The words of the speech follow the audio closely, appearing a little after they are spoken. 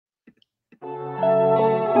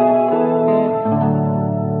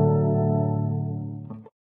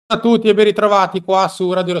tutti e ben ritrovati qua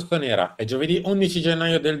su Radio Rossonera. È giovedì 11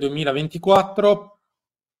 gennaio del 2024.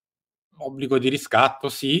 Obbligo di riscatto,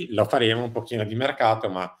 sì, lo faremo un pochino di mercato,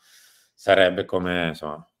 ma sarebbe come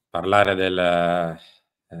insomma, parlare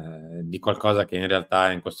di qualcosa che in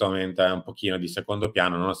realtà in questo momento è un pochino di secondo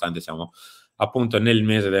piano, nonostante siamo appunto nel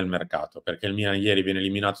mese del mercato, perché il Milan ieri viene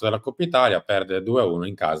eliminato dalla Coppa Italia, perde 2-1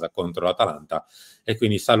 in casa contro l'Atalanta e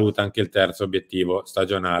quindi saluta anche il terzo obiettivo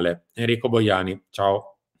stagionale. Enrico Boiani,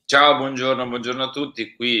 ciao. Ciao, buongiorno a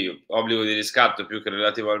tutti. Qui obbligo di riscatto più che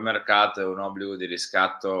relativo al mercato, è un obbligo di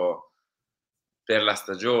riscatto per la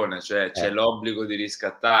stagione, cioè c'è l'obbligo di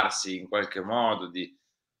riscattarsi in qualche modo, di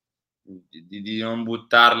non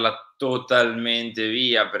buttarla totalmente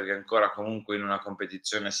via, perché ancora comunque in una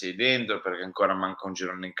competizione sei dentro, perché ancora manca un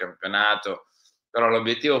girone in campionato. Però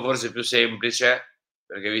l'obiettivo forse più semplice,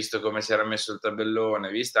 perché visto come si era messo il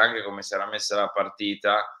tabellone, vista anche come si era messa la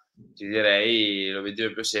partita, ti direi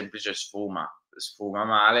l'obiettivo più semplice è sfuma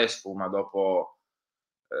male, sfuma dopo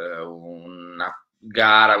una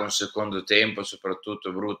gara, un secondo tempo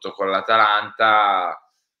soprattutto brutto con l'Atalanta,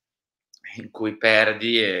 in cui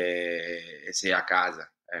perdi e sei a casa.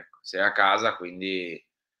 Ecco, sei a casa, quindi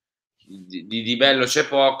di bello c'è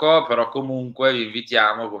poco, però comunque vi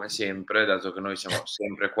invitiamo come sempre, dato che noi siamo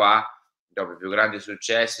sempre qua, dopo i più grandi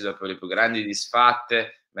successi, dopo le più grandi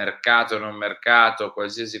disfatte, mercato, non mercato,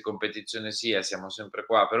 qualsiasi competizione sia, siamo sempre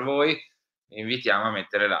qua per voi. Vi invitiamo a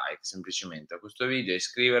mettere like semplicemente a questo video, a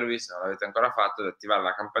iscrivervi se non l'avete ancora fatto, ad attivare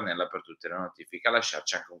la campanella per tutte le notifiche, a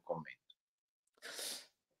lasciarci anche un commento.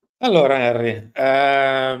 Allora Henry,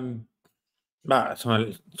 ma insomma,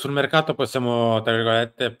 sul mercato possiamo, tra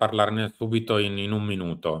virgolette, parlarne subito in un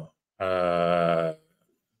minuto.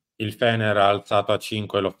 Il Fener ha alzato a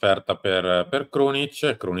 5 l'offerta per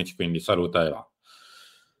Krunic quindi saluta e va.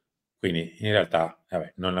 Quindi in realtà,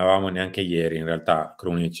 vabbè, non l'avevamo neanche ieri, in realtà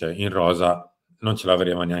Krunic in rosa non ce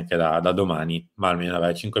l'avremo neanche da domani, ma almeno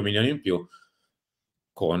aveva 5 milioni in più,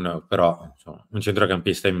 con però insomma, un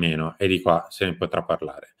centrocampista in meno e di qua se ne potrà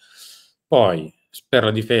parlare. Poi per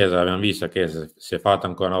la difesa abbiamo visto che si è fatto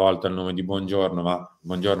ancora una volta il nome di Buongiorno, ma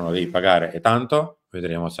Buongiorno lo devi pagare e tanto,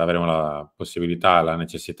 vedremo se avremo la possibilità, la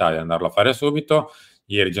necessità di andarlo a fare subito.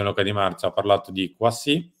 Ieri Gianluca Di Marzio ha parlato di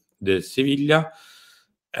Quassi, del Siviglia.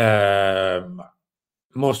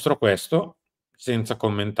 Mostro questo senza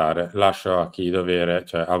commentare, lascio a chi dovere,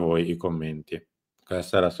 cioè a voi i commenti.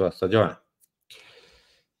 Questa è la sua stagione.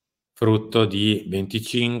 Frutto di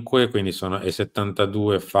 25, quindi sono e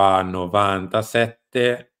 72 fa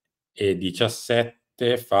 97 e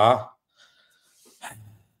 17 fa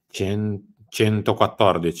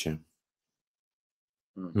 114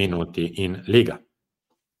 minuti in Liga.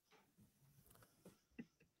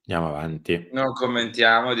 Andiamo avanti. Non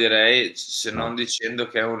commentiamo, direi, se non dicendo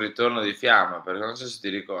che è un ritorno di fiamma, perché non so se ti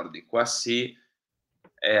ricordi, Quassi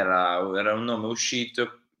era un nome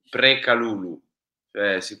uscito pre-Kalulu,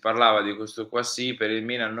 cioè si parlava di questo Quassi per il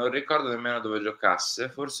Milan, non ricordo nemmeno dove giocasse,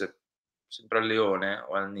 forse sempre al Lione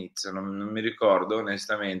o al Nizza, non mi ricordo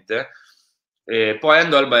onestamente, e poi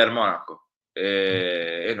andò al Bayern Monaco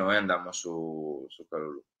e noi andammo su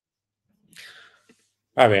Kalulu.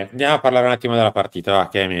 Vabbè, andiamo a parlare un attimo della partita, va,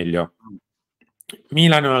 che è meglio.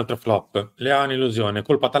 Milan è un altro flop, le ha un'illusione,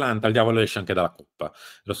 colpa Atalanta, il diavolo esce anche dalla Coppa.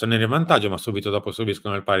 Rossoneri in vantaggio, ma subito dopo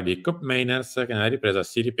subiscono il pari di Cup Mainers, che nella ripresa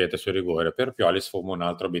si ripete sul rigore. Per PIOLI sfuma un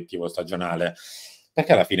altro obiettivo stagionale.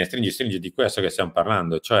 Perché alla fine stringi di questo che stiamo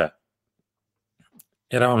parlando, cioè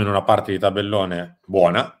eravamo in una parte di tabellone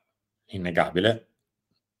buona, innegabile,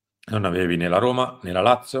 non avevi né la Roma, né la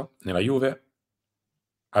Lazio, né la Juve,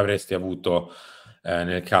 avresti avuto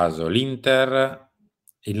nel caso l'Inter,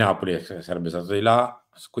 il Napoli sarebbe stato di là,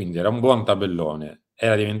 quindi era un buon tabellone,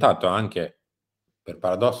 era diventato anche, per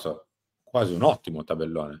paradosso, quasi un ottimo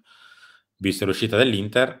tabellone, vista l'uscita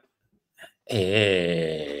dell'Inter,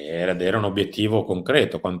 ed era un obiettivo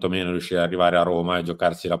concreto, quantomeno riuscire ad arrivare a Roma e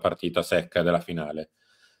giocarsi la partita secca della finale.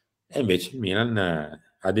 E invece il Milan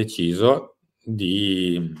ha deciso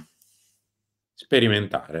di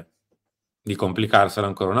sperimentare, di complicarsela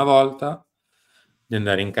ancora una volta, di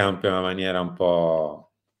andare in campo in una maniera un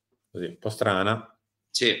po' così, un po' strana,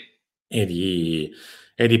 Sì. e di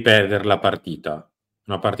perdere la partita.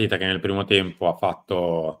 Una partita che nel primo tempo ha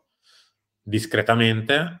fatto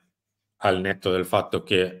discretamente, al netto del fatto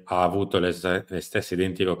che ha avuto le stesse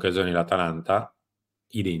identiche occasioni l'Atalanta,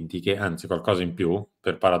 identiche, anzi qualcosa in più,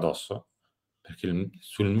 per paradosso, perché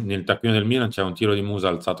nel taccuino del Milan c'è un tiro di Musa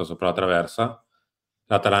alzato sopra la traversa,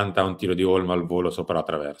 l'Atalanta ha un tiro di Olmo al volo sopra la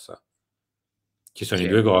traversa. Ci sono i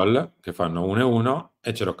due gol che fanno 1-1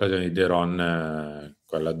 e c'è l'occasione di De Ron,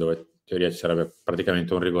 quella dove in teoria ci sarebbe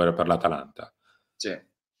praticamente un rigore per l'Atalanta. Sì.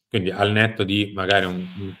 Quindi al netto di magari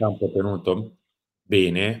un campo tenuto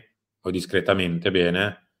bene o discretamente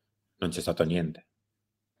bene, non c'è stato niente.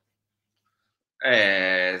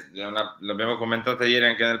 L'abbiamo commentata ieri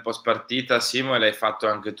anche nel post partita, Simo, e l'hai fatto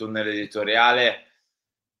anche tu nell'editoriale. È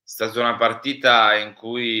stata una partita in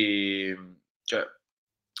cui, cioè,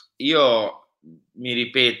 io mi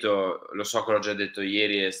ripeto, lo so che l'ho già detto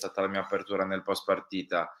ieri, è stata la mia apertura nel post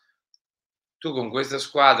partita. Tu con questa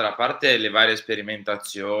squadra, a parte le varie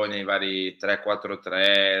sperimentazioni, i vari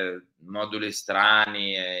 3-4-3, moduli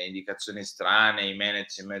strani, indicazioni strane, i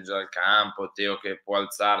Menez in mezzo al campo, Teo che può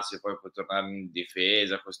alzarsi e poi può tornare in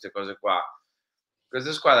difesa, queste cose qua.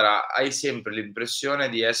 Questa squadra hai sempre l'impressione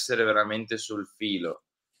di essere veramente sul filo.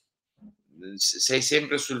 Sei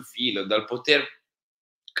sempre sul filo, dal poter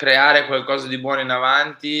creare qualcosa di buono in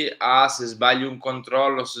avanti a se sbagli un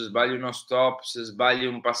controllo, se sbagli uno stop, se sbagli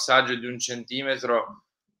un passaggio di 1 centimetro,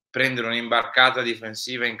 prendere un'imbarcata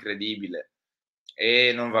difensiva incredibile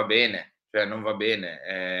e non va bene, cioè non va bene.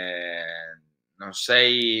 Non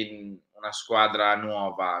sei una squadra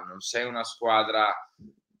nuova, non sei una squadra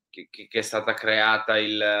che è stata creata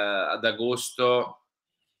ad agosto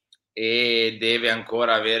e deve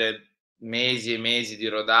ancora avere mesi e mesi di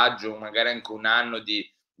rodaggio, magari anche un anno di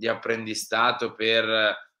apprendistato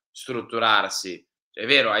per strutturarsi. È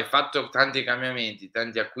vero, hai fatto tanti cambiamenti,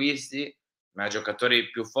 tanti acquisti, ma i giocatori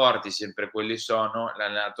più forti sempre quelli sono,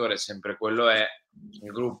 l'allenatore sempre quello è,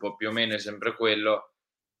 il gruppo più o meno è sempre quello,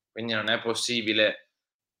 quindi non è possibile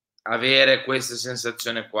avere questa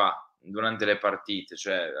sensazione qua durante le partite,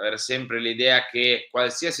 cioè avere sempre l'idea che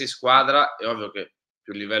qualsiasi squadra, è ovvio che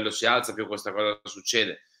più il livello si alza, più questa cosa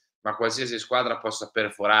succede, ma qualsiasi squadra possa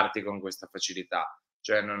perforarti con questa facilità,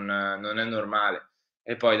 cioè non è normale.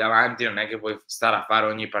 E poi davanti non è che puoi stare a fare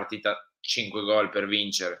ogni partita 5 gol per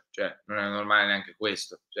vincere, cioè non è normale neanche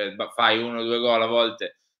questo. Cioè, fai 1 o 2 gol, a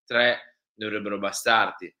volte 3 dovrebbero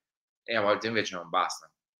bastarti e a volte invece non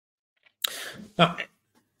bastano. No,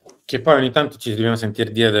 che poi ogni tanto ci dobbiamo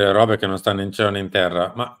sentire dire delle robe che non stanno in cielo né in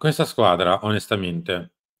terra, ma questa squadra,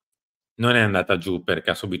 onestamente, non è andata giù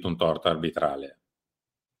perché ha subito un torto arbitrale.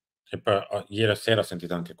 E poi ieri sera ho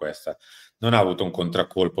sentito anche questa. Non ha avuto un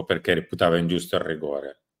contraccolpo perché reputava ingiusto il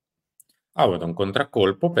rigore. Ha avuto un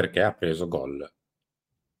contraccolpo perché ha preso gol.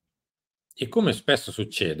 E come spesso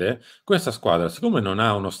succede, questa squadra, siccome non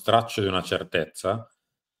ha uno straccio di una certezza,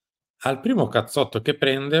 al primo cazzotto che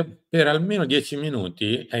prende, per almeno 10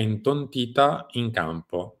 minuti è intontita in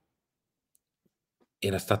campo.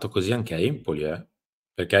 Era stato così anche a Empoli,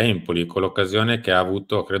 perché a Empoli, con l'occasione che ha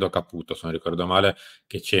avuto, credo Caputo, se non ricordo male,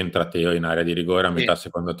 che c'entra Teo in area di rigore a Sì. metà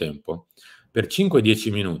secondo tempo, per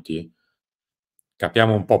 5-10 minuti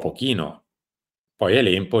capiamo un po' pochino. Poi è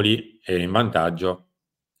l'Empoli, è in vantaggio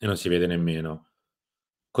e non si vede nemmeno.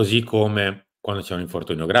 Così come quando c'è un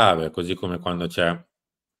infortunio grave, così come quando c'è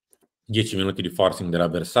 10 minuti di forcing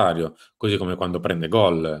dell'avversario, così come quando prende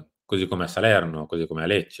gol, così come a Salerno, così come a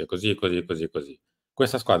Lecce, così, così, così, così.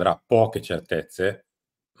 Questa squadra ha poche certezze,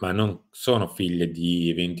 ma non sono figlie di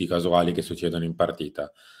eventi casuali che succedono in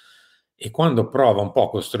partita. E quando prova un po' a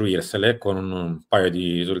costruirsele con un paio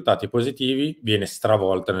di risultati positivi, viene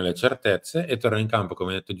stravolta nelle certezze e torna in campo,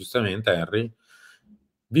 come ha detto giustamente Henry,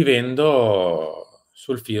 vivendo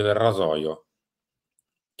sul filo del rasoio,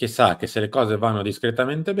 che sa che se le cose vanno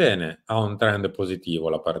discretamente bene, ha un trend positivo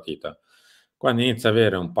la partita. Quando inizia ad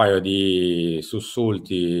avere un paio di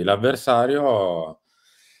sussulti l'avversario,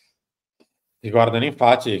 ti guardano in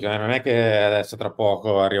faccia e dicono: non è che adesso tra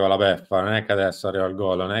poco arriva la beffa, non è che adesso arriva il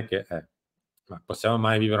gol, non è che... Ma possiamo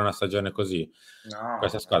mai vivere una stagione così? No,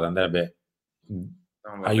 Questa squadra andrebbe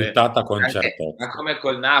non va bene. aiutata con Ma certezza. come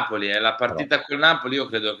col Napoli, la Però, partita col Napoli io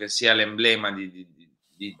credo che sia l'emblema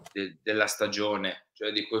della stagione,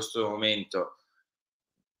 cioè di questo momento.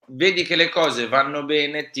 Vedi che le cose vanno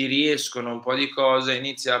bene, ti riescono un po' di cose,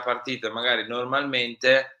 inizi la partita magari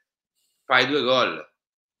normalmente, fai 2 gol,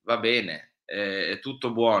 va bene, è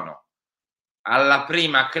tutto buono. Alla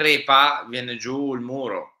prima crepa viene giù il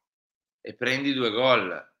muro e prendi 2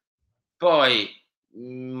 gol. Poi,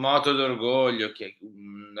 moto d'orgoglio,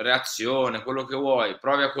 reazione, quello che vuoi,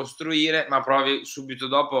 provi a costruire, ma provi subito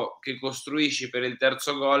dopo che costruisci per il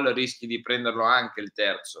terzo gol, rischi di prenderlo anche il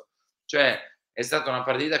terzo. Cioè, è stata una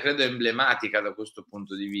partita credo emblematica da questo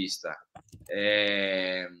punto di vista,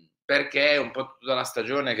 perché è un po' tutta la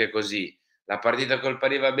stagione che è così. La partita col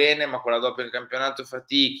Pari va bene, ma quella dopo in campionato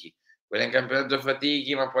fatichi, quella in campionato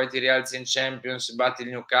fatichi, ma poi ti rialzi in Champions, batti il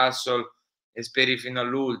Newcastle e speri fino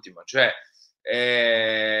all'ultimo. Cioè,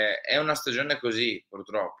 è una stagione così,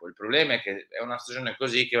 purtroppo. Il problema è che è una stagione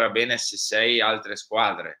così che va bene se sei altre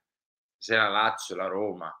squadre, se sei la Lazio, la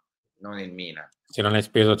Roma. non il Milan. Se non hai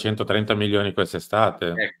speso 130 milioni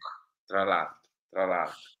quest'estate. Ecco, tra l'altro.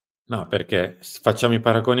 No, perché facciamo i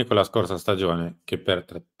paragoni con la scorsa stagione, che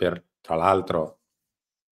tra l'altro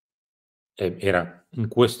era in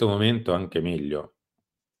questo momento anche meglio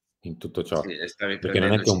in tutto ciò, Sì, e stavi perché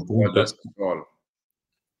non è prendendo che un 5 gol dal punto, Sassuolo.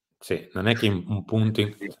 sì, non è che un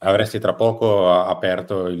punto avresti tra poco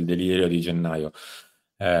aperto il delirio di gennaio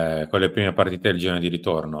con le prime partite del girone di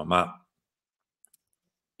ritorno, ma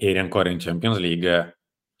eri ancora in Champions League,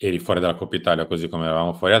 eri fuori dalla Coppa Italia così come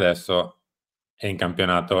eravamo fuori adesso, e in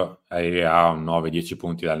campionato eri a 9-10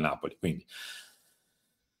 punti dal Napoli. Quindi,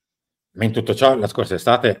 ma in tutto ciò, la scorsa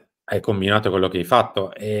estate hai combinato quello che hai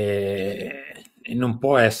fatto e non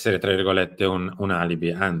può essere, tra virgolette, un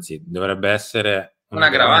alibi, anzi, dovrebbe essere un Un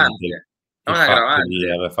aggravante aggravante, è il un fatto di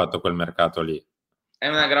aggravante. aver fatto quel mercato lì. È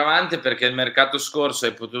un aggravante perché il mercato scorso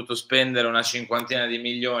hai potuto spendere una cinquantina di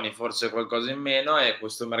milioni, forse qualcosa in meno, e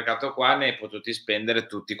questo mercato qua ne hai potuti spendere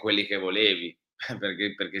tutti quelli che volevi,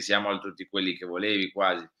 perché siamo a tutti quelli che volevi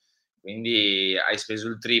quasi. Quindi hai speso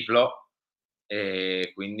il triplo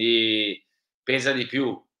e quindi pesa di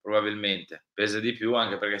più probabilmente, pesa di più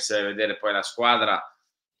anche perché se vai a vedere poi la squadra,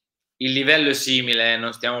 il livello è simile,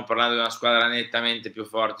 non stiamo parlando di una squadra nettamente più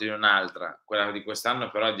forte di un'altra. Quella di quest'anno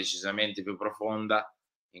però è decisamente più profonda,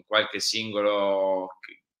 in qualche singolo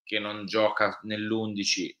che non gioca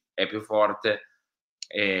nell'11 è più forte,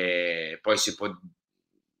 e poi si può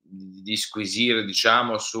disquisire,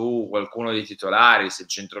 diciamo, su qualcuno dei titolari, se il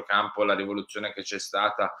centrocampo, la rivoluzione che c'è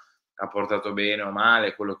stata ha portato bene o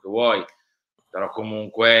male, quello che vuoi, però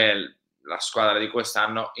comunque la squadra di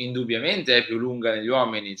quest'anno indubbiamente è più lunga negli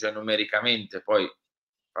uomini, cioè numericamente, poi il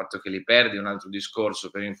fatto che li perdi è un altro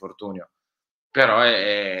discorso per infortunio, però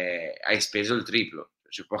hai speso il triplo,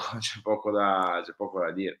 c'è poco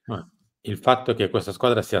da dire. Ma il fatto che questa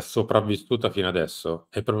squadra sia sopravvissuta fino adesso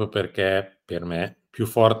è proprio perché è, per me, più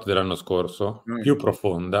forte dell'anno scorso, più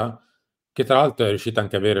profonda, che tra l'altro è riuscita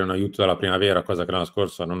anche a avere un aiuto dalla primavera, cosa che l'anno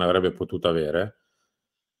scorso non avrebbe potuto avere.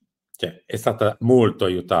 Cioè, è stata molto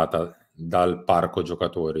aiutata dal parco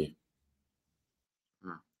giocatori,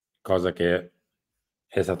 cosa che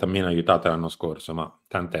è stata meno aiutata l'anno scorso, ma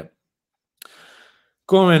tant'è.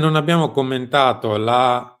 Come non abbiamo commentato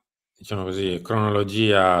la, diciamo così,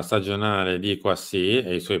 cronologia stagionale di Quassi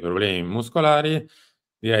e i suoi problemi muscolari,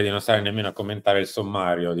 direi di non stare nemmeno a commentare il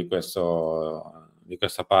sommario di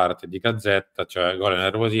questa parte di Gazzetta, cioè gol e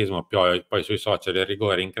nervosismo, poi sui social il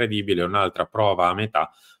rigore incredibile, un'altra prova a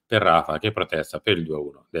metà per Rafa che protesta per il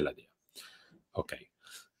 2-1 della Dia. Ok.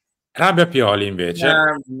 Rabbia Pioli invece.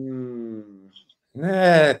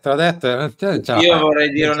 Te l'ho detto, non ce la Io fai, vorrei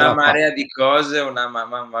dire non ce una la fa. marea di cose,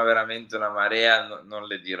 ma veramente una marea, non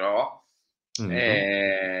le dirò.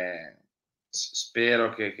 Spero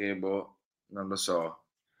che boh, non lo so.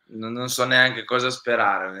 Non so neanche cosa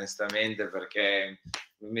sperare onestamente, perché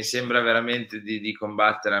mi sembra veramente di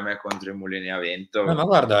combattere a me contro i mulini a No, ma vento.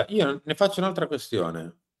 guarda, io ne faccio un'altra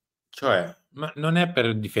questione. Cioè, ma non è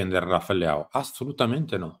per difendere Rafael Leao,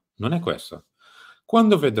 assolutamente no, non è questo.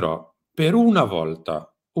 Quando vedrò per una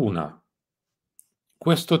volta,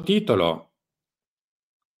 questo titolo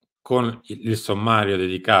con il sommario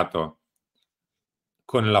dedicato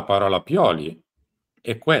con la parola Pioli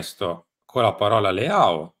e questo con la parola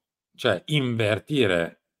Leao, cioè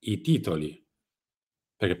invertire i titoli,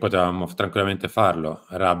 perché potevamo tranquillamente farlo,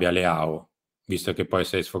 rabbia Leao, visto che poi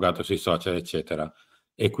sei sfogato sui social, eccetera,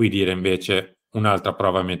 e qui dire invece un'altra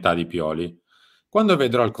prova a metà di Pioli. Quando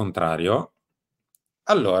vedrò il contrario,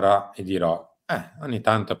 allora dirò, ogni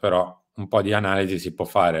tanto però un po' di analisi si può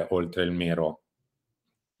fare oltre il mero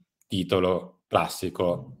titolo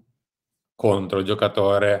classico contro il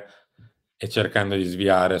giocatore e cercando di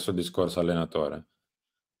sviare sul discorso allenatore.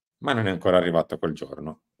 Ma non è ancora arrivato quel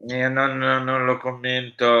giorno. Non lo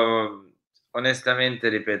commento. Onestamente,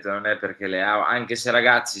 ripeto, non è perché Leao, anche se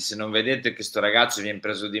ragazzi, se non vedete che sto ragazzo viene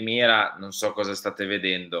preso di mira, non so cosa state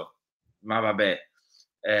vedendo, ma vabbè,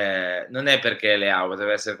 non è perché Leao,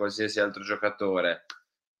 poteva essere qualsiasi altro giocatore.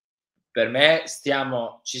 Per me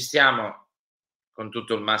ci stiamo, con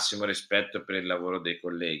tutto il massimo rispetto per il lavoro dei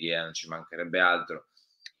colleghi, non ci mancherebbe altro,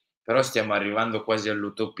 però stiamo arrivando quasi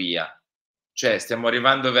all'utopia, cioè stiamo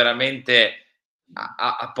arrivando veramente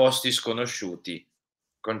a posti sconosciuti,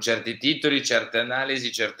 con certi titoli, certe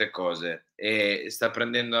analisi, certe cose, e sta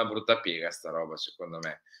prendendo una brutta piega sta roba secondo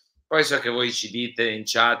me. Poi so che voi ci dite in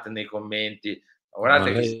chat, nei commenti: "Ma Non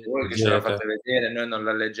guardate che siete voi che ce la leggete. fate vedere, noi non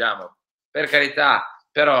la leggiamo". Per carità,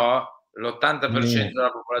 però l'80%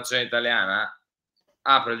 della popolazione italiana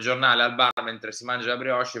apre il giornale al bar mentre si mangia la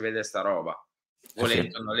brioche e vede sta roba, Eh sì.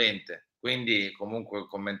 volente o nolente. Quindi comunque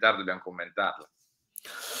commentare dobbiamo commentarla.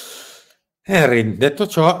 Henry, detto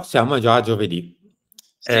ciò, siamo già a giovedì.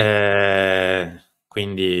 Sì.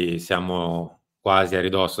 Quindi siamo quasi a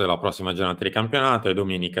ridosso della prossima giornata di campionato e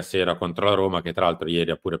domenica sera contro la Roma, che tra l'altro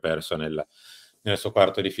ieri ha pure perso nel suo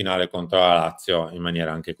quarto di finale contro la Lazio, in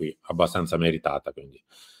maniera anche qui abbastanza meritata. Quindi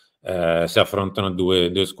si affrontano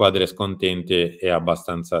due squadre scontente e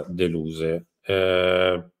abbastanza deluse.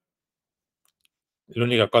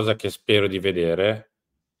 L'unica cosa che spero di vedere,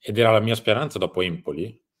 ed era la mia speranza dopo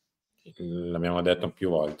Empoli, l'abbiamo detto più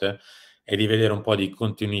volte, è di vedere un po' di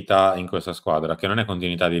continuità in questa squadra, che non è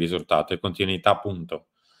continuità di risultato, è continuità punto.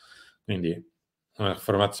 Quindi una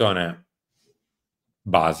formazione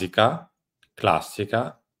basica,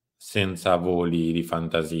 classica, senza voli di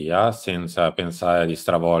fantasia, senza pensare di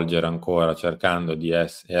stravolgere ancora, cercando di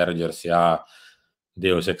ergersi a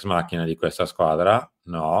Deus ex machina di questa squadra.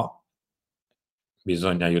 No,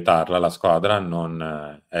 bisogna aiutarla la squadra a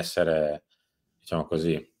non essere, diciamo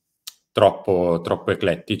così, troppo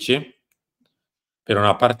eclettici per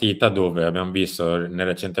una partita dove abbiamo visto nel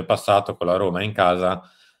recente passato con la Roma in casa,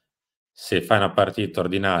 se fai una partita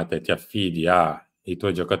ordinata e ti affidi ai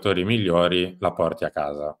tuoi giocatori migliori, la porti a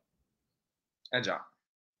casa. Già,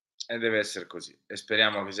 e deve essere così. E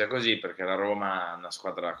speriamo che sia così, perché la Roma è una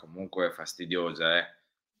squadra comunque fastidiosa, eh.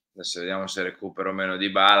 Adesso vediamo se recupero meno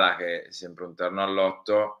Dybala, che è sempre un terno al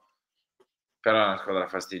lotto, però è una squadra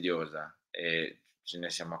fastidiosa e ce ne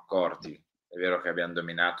siamo accorti. È vero che abbiamo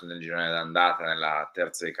dominato nel girone d'andata, nella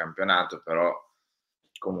terza di campionato, però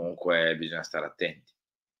comunque bisogna stare attenti.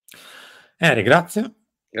 Henry, grazie.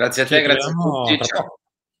 Grazie a Ci te, grazie a ritroviamo tutti. tra Ciao. poco.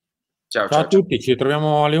 Ciao, Ciao a ciao, ciao. tutti, ci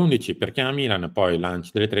ritroviamo alle 11 per Chiama Milan, poi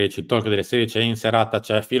lunch delle 13, il talk delle 16 e in serata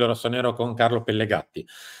c'è Filo Rossonero con Carlo Pellegatti.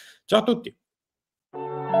 Ciao a tutti.